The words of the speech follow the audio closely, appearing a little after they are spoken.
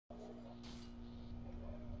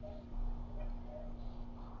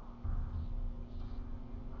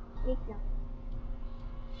Wait lang.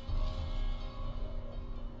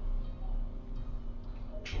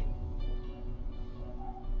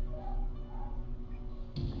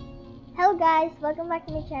 Hello guys, welcome back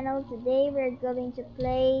to my channel. Today we're going to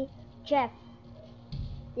play Jeff.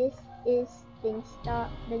 This is the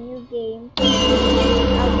new game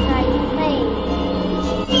I'll try to play.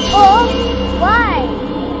 Oh, why?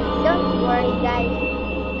 Don't worry guys,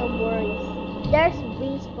 no worries. There's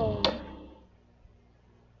respawn.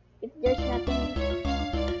 If there's nothing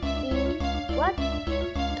what?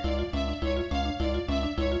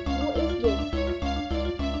 Who is this?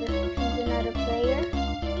 Let's choose another player.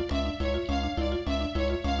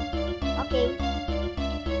 Okay,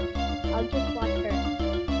 I'll just watch her.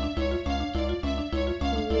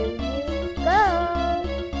 Here you go.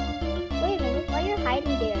 Wait a minute, why are you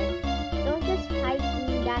hiding there? Don't just hide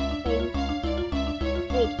in that place.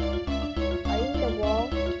 Wait, are you in the wall?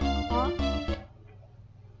 Huh?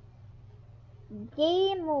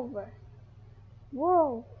 Game over.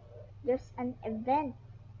 Whoa, there's an event.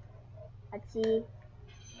 Let's see.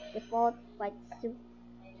 Default white suit.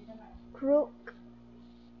 Crook.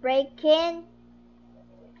 Break in.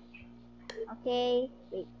 Okay,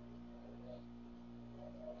 wait.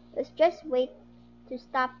 Let's just wait to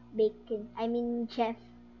stop Bacon. I mean Jeff.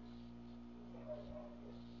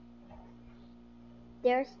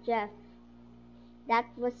 There's Jeff. That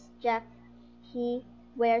was Jeff. He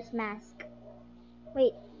wears mask.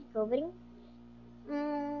 Wait, voting?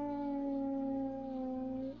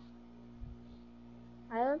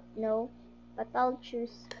 I don't know, but I'll choose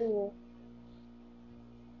school.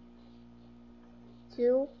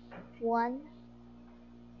 2, 1.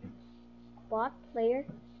 Bot player.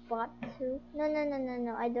 Bot 2.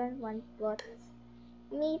 No. I don't want bots.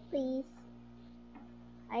 Me, please.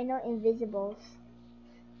 I know invisibles.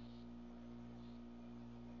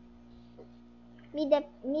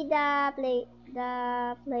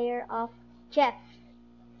 The player of Jeff.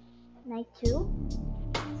 Night 2.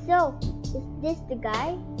 So, is this the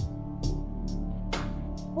guy?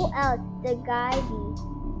 Who else the guy be?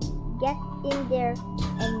 Get in there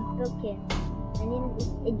and book him. My name is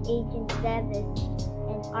Agent Davis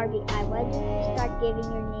and RBI. Why don't you start giving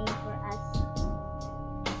your name for us?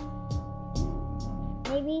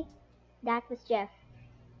 Maybe that was Jeff.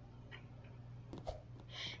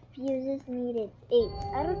 Fuses needed. 8.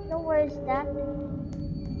 I don't know where is that.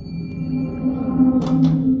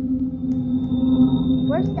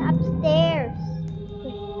 Where's the upstairs?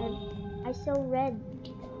 I saw red.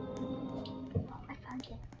 I found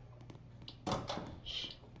it.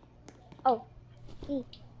 Shh. Oh, I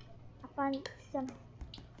found some.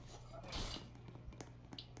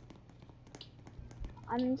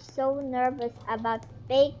 I'm so nervous about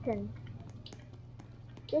Bacon.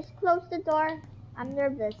 Just close the door. I'm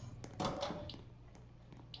nervous.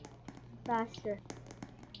 Faster.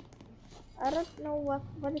 I don't know what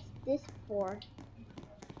is this for.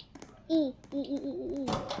 E.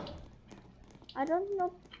 I don't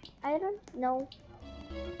know.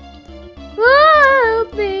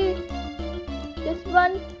 Help me! Just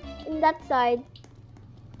run in that side.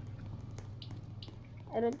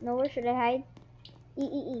 I don't know, where should I hide?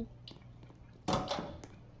 E.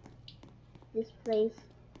 This place.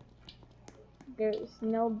 There is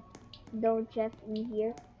no Jeff in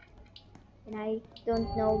here. And I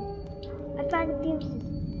don't know. I found the fuses.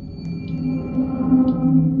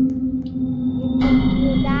 You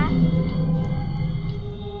do that.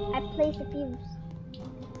 I place a fuse.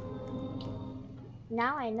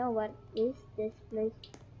 Now I know what is this place.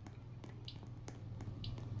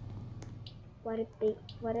 What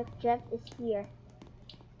if Jeff is here?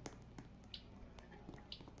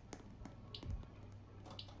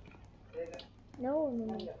 No.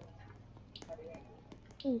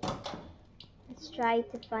 Let's try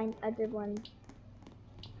to find other one.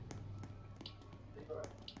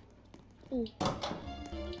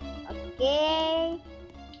 Okay.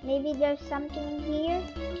 Maybe there's something in here.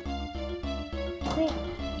 Wait.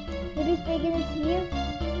 Maybe Bacon is here?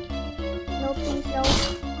 No, please, no.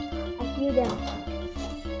 I hear them.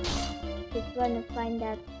 Just wanna find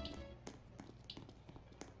that.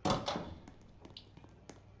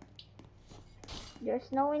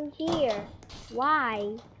 There's no one here.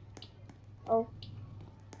 Why? Oh,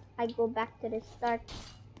 I go back to the start.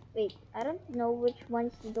 Wait, I don't know which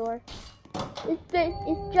one's the door. Is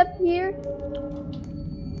Jeff here?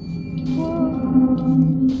 Whoa.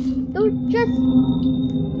 Don't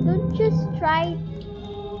just try.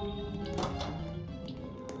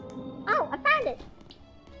 Oh, I found it.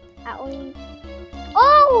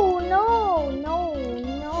 Oh no.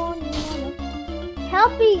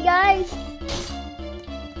 Help me, guys.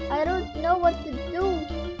 I don't know what to do.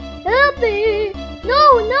 Help me!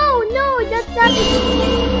 No, no, no! That's not it!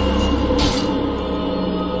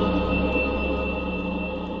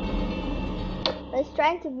 It's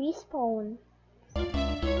trying to respawn.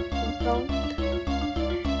 Respawn.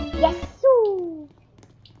 Yes! -oo!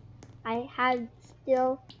 I had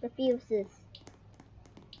still the fuses.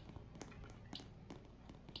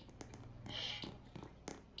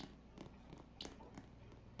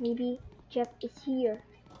 Maybe Jeff is here.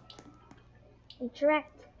 Interact.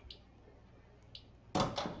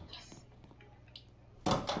 Yes.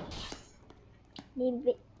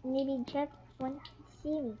 Yes. Maybe Jeff won't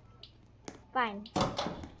see me. Fine.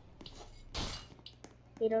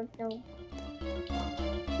 They don't know.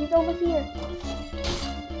 He's over here.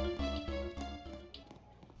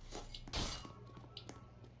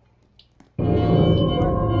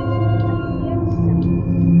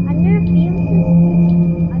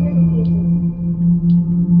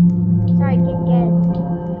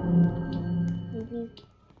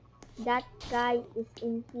 That guy is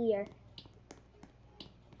in here.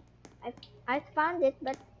 I found it,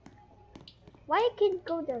 but why I can't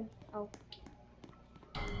go there? Oh.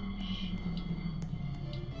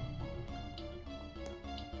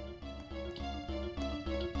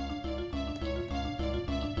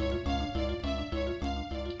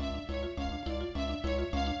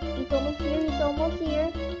 He's almost here, he's almost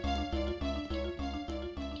here.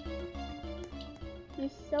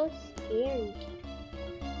 He's so scary.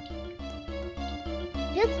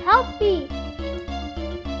 Just help me!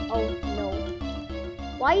 Oh no.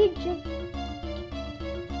 Why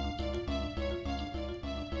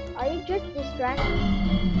are you just distracted?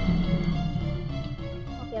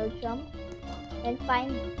 Okay, I'll jump and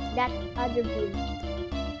find that other view.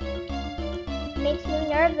 Makes me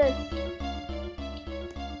nervous.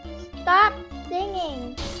 Stop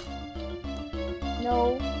singing!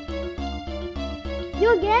 No. You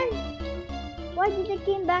again? Why did I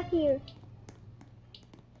came back here?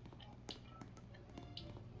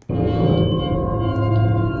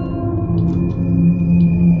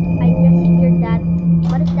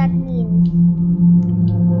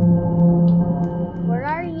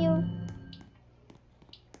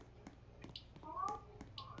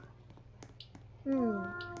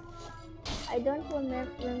 I don't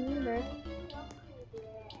remember.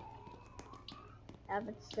 That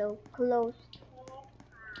was so close.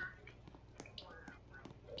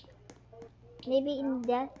 Maybe in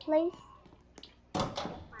that place?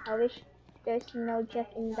 I wish there's no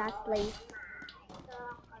Jeff in that place.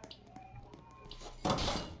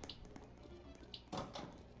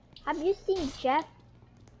 Have you seen Jeff?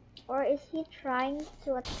 Or is he trying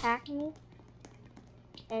to attack me?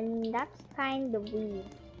 And that's kind of weird.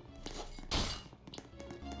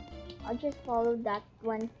 I'll just follow that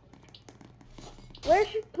one. Where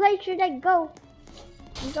place should I go?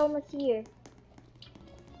 He's almost here.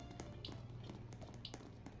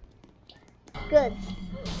 Good.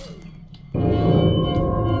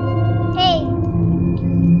 Hey!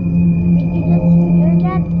 Did you just hear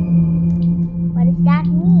that? What does that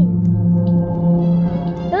mean?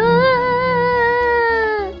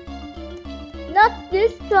 Not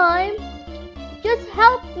this time! Just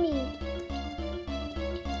help me!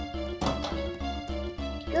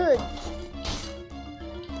 Good.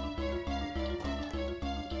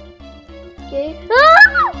 Okay.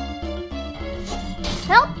 Ah!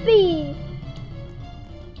 Help me!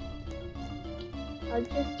 I'll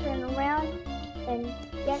just turn around and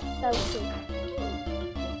get focused.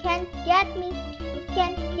 You can't get me. You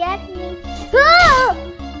can't get me. Ah!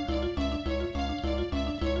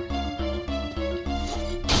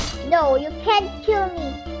 No, you can't kill me.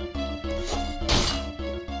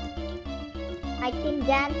 I can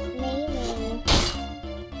dance, May.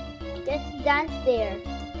 Just dance there.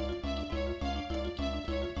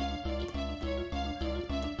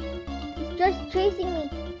 He's just chasing me,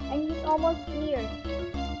 and he's almost here.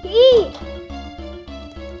 Eee!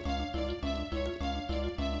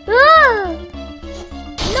 Ah!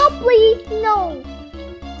 No, please, no.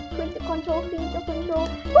 Click the control, click the control.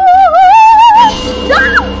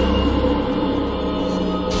 No!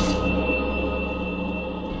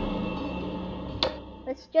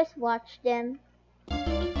 Let's just watch them. He's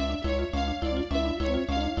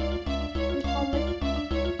almost...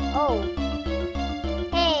 Oh.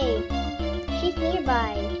 Hey, she's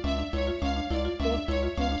nearby.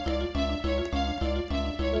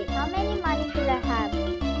 Wait, how many money should I have?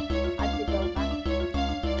 I'll have to go back.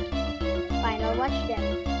 Fine, I'll watch them.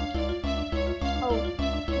 Oh,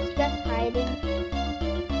 he's just hiding.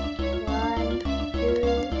 1, 2.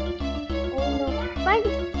 Oh no.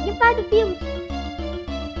 You find the fuse.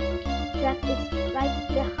 Jeff is right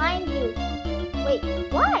behind you. Wait,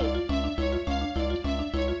 why?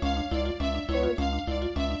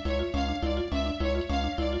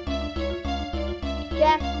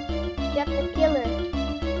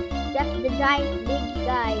 giant big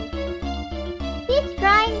guy. He's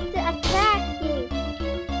trying to attack you.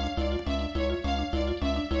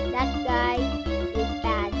 That guy is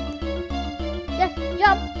bad. Just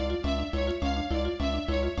jump.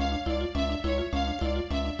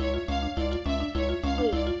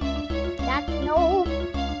 Wait. That's no,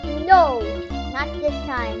 not this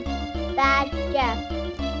time. Bad Jeff.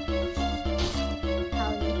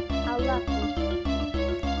 How lucky.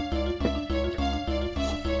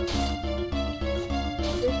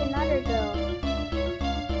 There's another girl.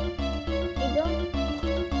 They don't.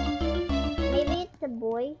 Maybe it's a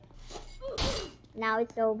boy. Now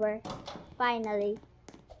it's over. Finally.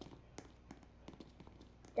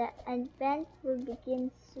 The event will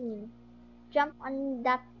begin soon. Jump on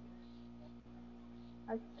that.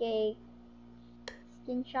 Okay.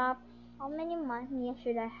 Skin shop. How many money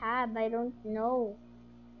should I have? I don't know.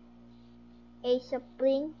 Ace of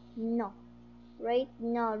Bling? No. Right?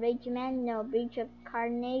 No. Regiment? No. Bridge of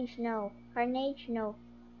Carnage? No. Carnage? No.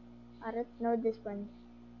 I don't know this one.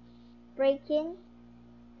 Break-in?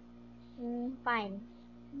 Fine.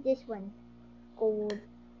 This one. Gold.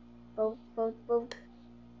 Vote.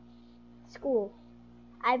 School.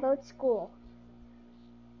 I vote school.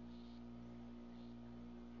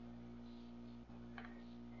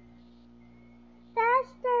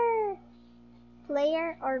 Faster!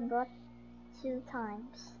 Player or bot 2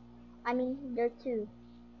 times. I mean, there are 2.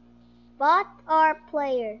 Bot or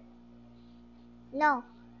player? No.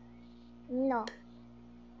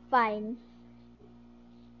 Fine.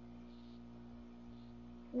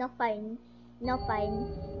 No fine.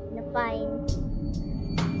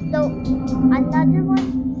 So, another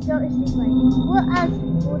one. So is this one. Who else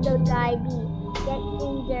would the guy be? Get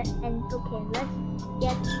in there and cook him. Let's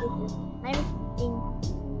get this. My name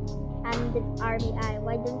I'm the RBI.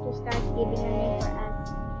 Why don't you start giving a name for us?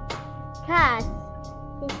 Cause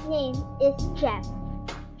his name is Jeff.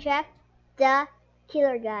 Jeff the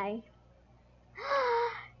killer guy.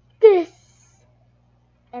 This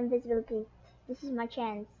invisibility. This is my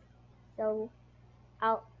chance. So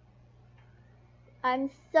I'm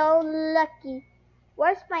so lucky.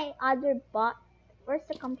 Where's my other bot? Where's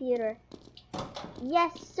the computer?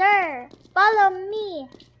 Yes, sir. Follow me.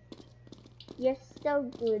 You're so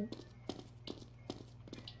good.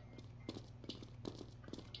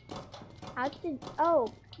 How to...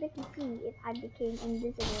 Oh, click Z if I became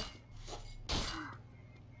invisible.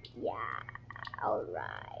 Yeah,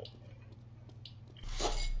 alright.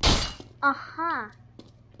 Aha!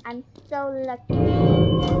 I'm so lucky.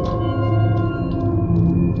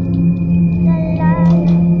 La la la.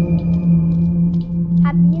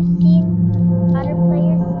 Have you seen other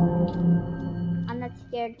players? I'm not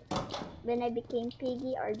scared when I became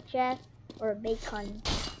Piggy or Jeff or Bacon.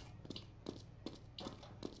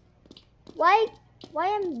 Why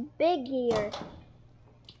I'm big here?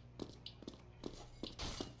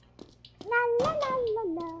 La la la la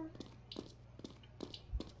la.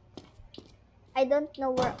 I don't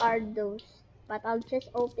know where are those, but I'll just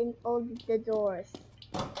open all the doors.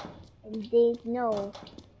 And they know.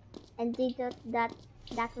 And they thought that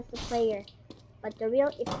was the player. But the real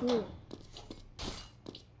it's me.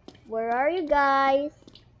 Where are you guys?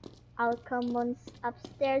 I'll come on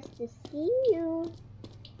upstairs to see you.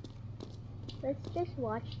 Let's just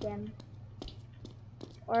watch them.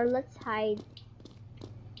 Or let's hide.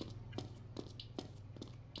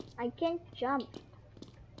 I can't jump.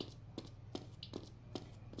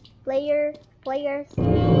 Players. Oh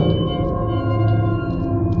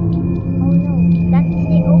no, that is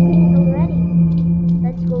they opened it already.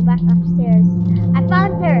 Let's go back upstairs. I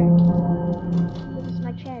found her. This is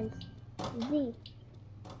my chance. Z.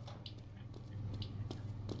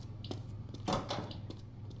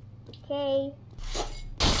 Okay.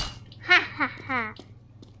 Ha ha ha.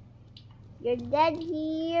 You're dead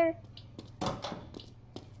here.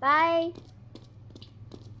 Bye.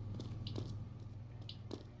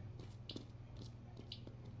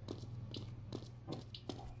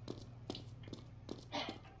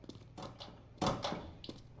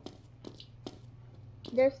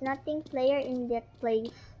 There's nothing player in that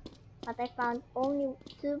place, but I found only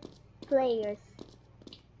 2 players.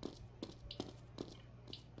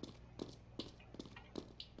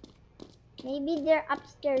 Maybe they're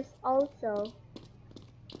upstairs also.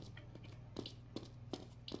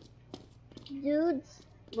 Dudes,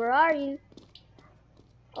 where are you?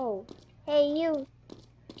 Oh, hey you.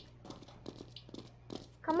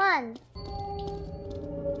 Come on.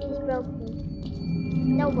 He's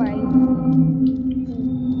broken. No worries.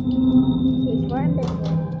 He's more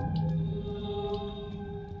invisible.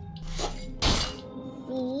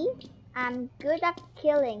 See? I'm good at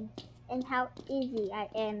killing and how easy I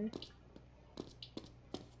am.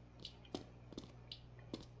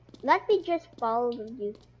 Let me just follow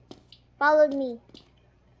you. Follow me.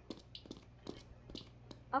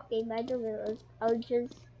 Okay, by the way, I'll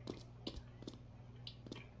just...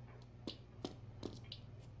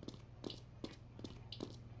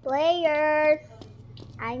 Players,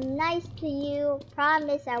 I'm nice to you.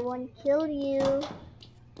 Promise I won't kill you.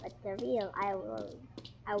 But the real, I will.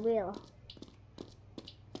 I will.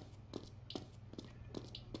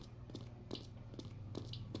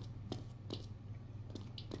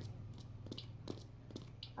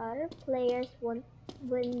 Other players won't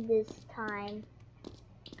win this time.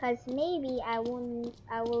 Cause maybe I will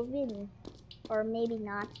win. Or maybe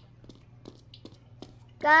not.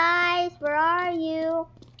 Guys, where are you?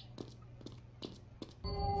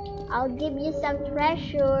 I'll give you some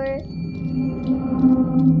treasure.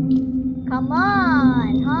 Come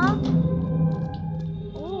on, huh?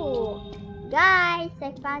 Ooh, guys,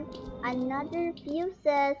 I found another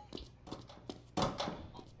fuses.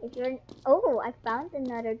 If you're... Oh, I found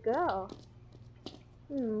another girl.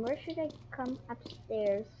 Where should I come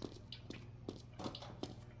upstairs?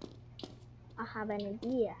 I have an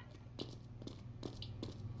idea.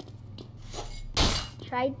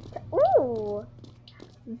 Try to... Ooh!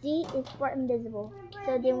 Z is for invisible,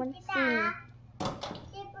 so they won't see me.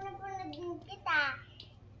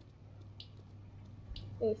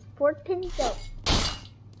 It's for pencil.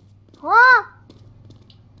 Huh?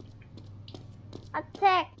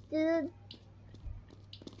 Attack, dude.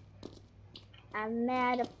 I'm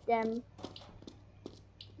mad of them.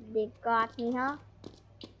 They got me, huh?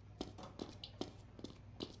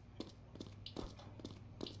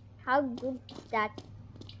 How good is that?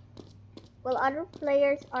 Well, other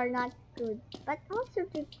players are not good, but also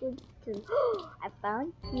they're good too. I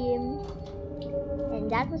found him. And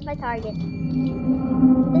that was my target.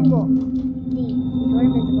 Invisible. See, you're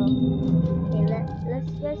invisible. Okay,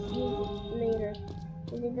 let's just use it later.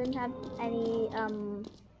 Because we don't have any,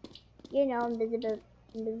 you know,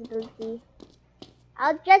 invisibility.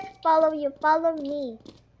 I'll just follow you. Follow me.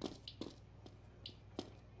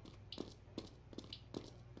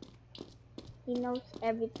 He knows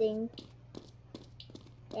everything.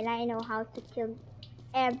 And I know how to kill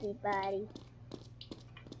everybody.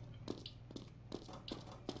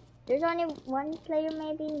 There's only one player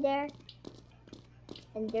maybe in there.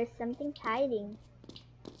 And there's something hiding.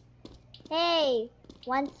 Hey,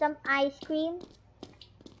 want some ice cream?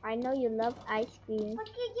 I know you love ice cream.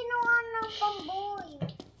 Bakit ginawa ng pamboy?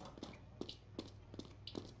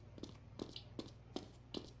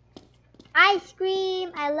 Ice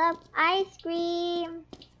cream! I love ice cream!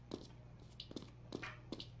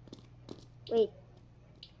 Wait.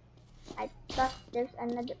 I thought there's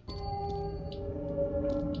another...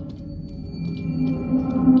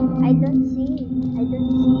 I don't see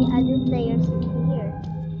other players here.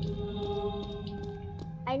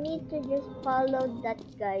 I need to just follow that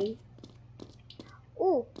guy.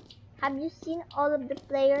 Ooh, have you seen all of the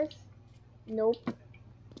players? Nope.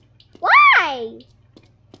 Why?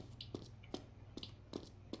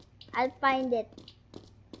 I'll find it.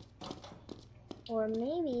 Or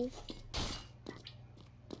maybe...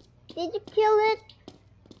 Did you kill it?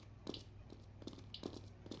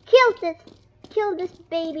 Kill this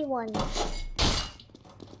baby one.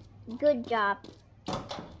 Good job.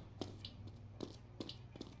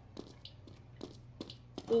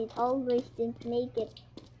 It always didn't make it.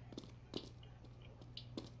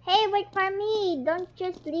 Hey, wait for me! Don't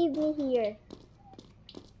just leave me here.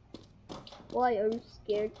 Why are you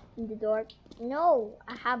scared in the dark? No,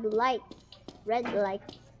 I have lights. Red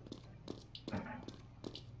lights.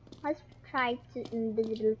 Let's try to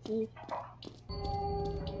invisibility.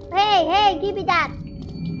 Hey, give me that!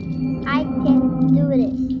 I can do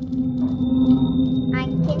this. I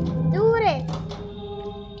can do this.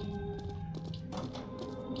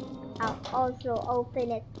 I'll also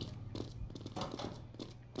open it.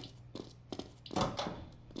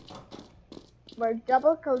 We're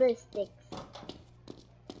double ballistics.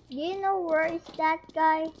 Do you know where is that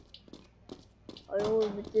guy? Oh,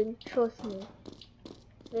 but don't trust me.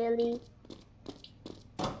 Really?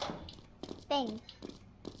 Thanks.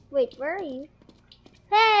 Wait, where are you?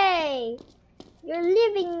 Hey! You're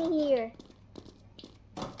leaving me here.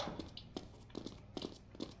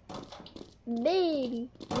 Baby,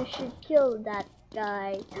 you should kill that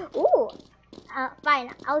guy. Ooh!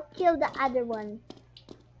 Fine, I'll kill the other one.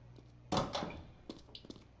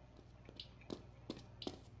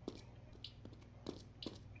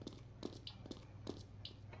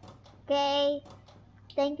 Okay,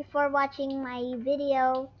 thank you for watching my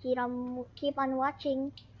video. Keep on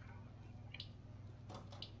watching.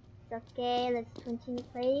 It's okay, let's continue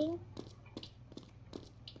playing.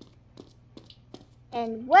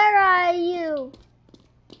 And where are you?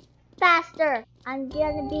 Faster! I'm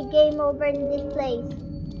gonna be game over in this place.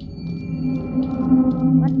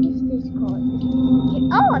 What is this called?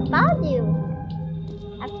 Oh, I found you!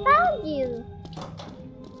 I found you!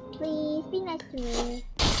 Please be nice to me.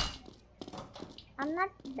 I'm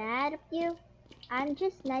not bad of you. I'm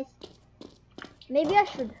just nice. Maybe I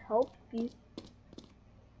should help you.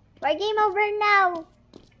 We're game over now!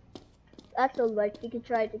 That's alright, we can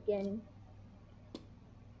try it again.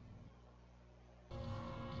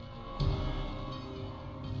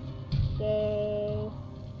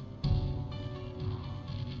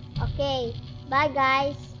 Okay, bye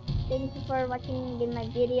guys. Thank you for watching my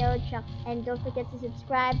video, and don't forget to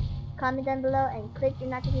subscribe, comment down below, and click the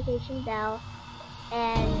notification bell.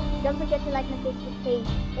 And don't forget to like my Facebook page,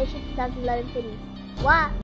 Asia 2011 City. Wow!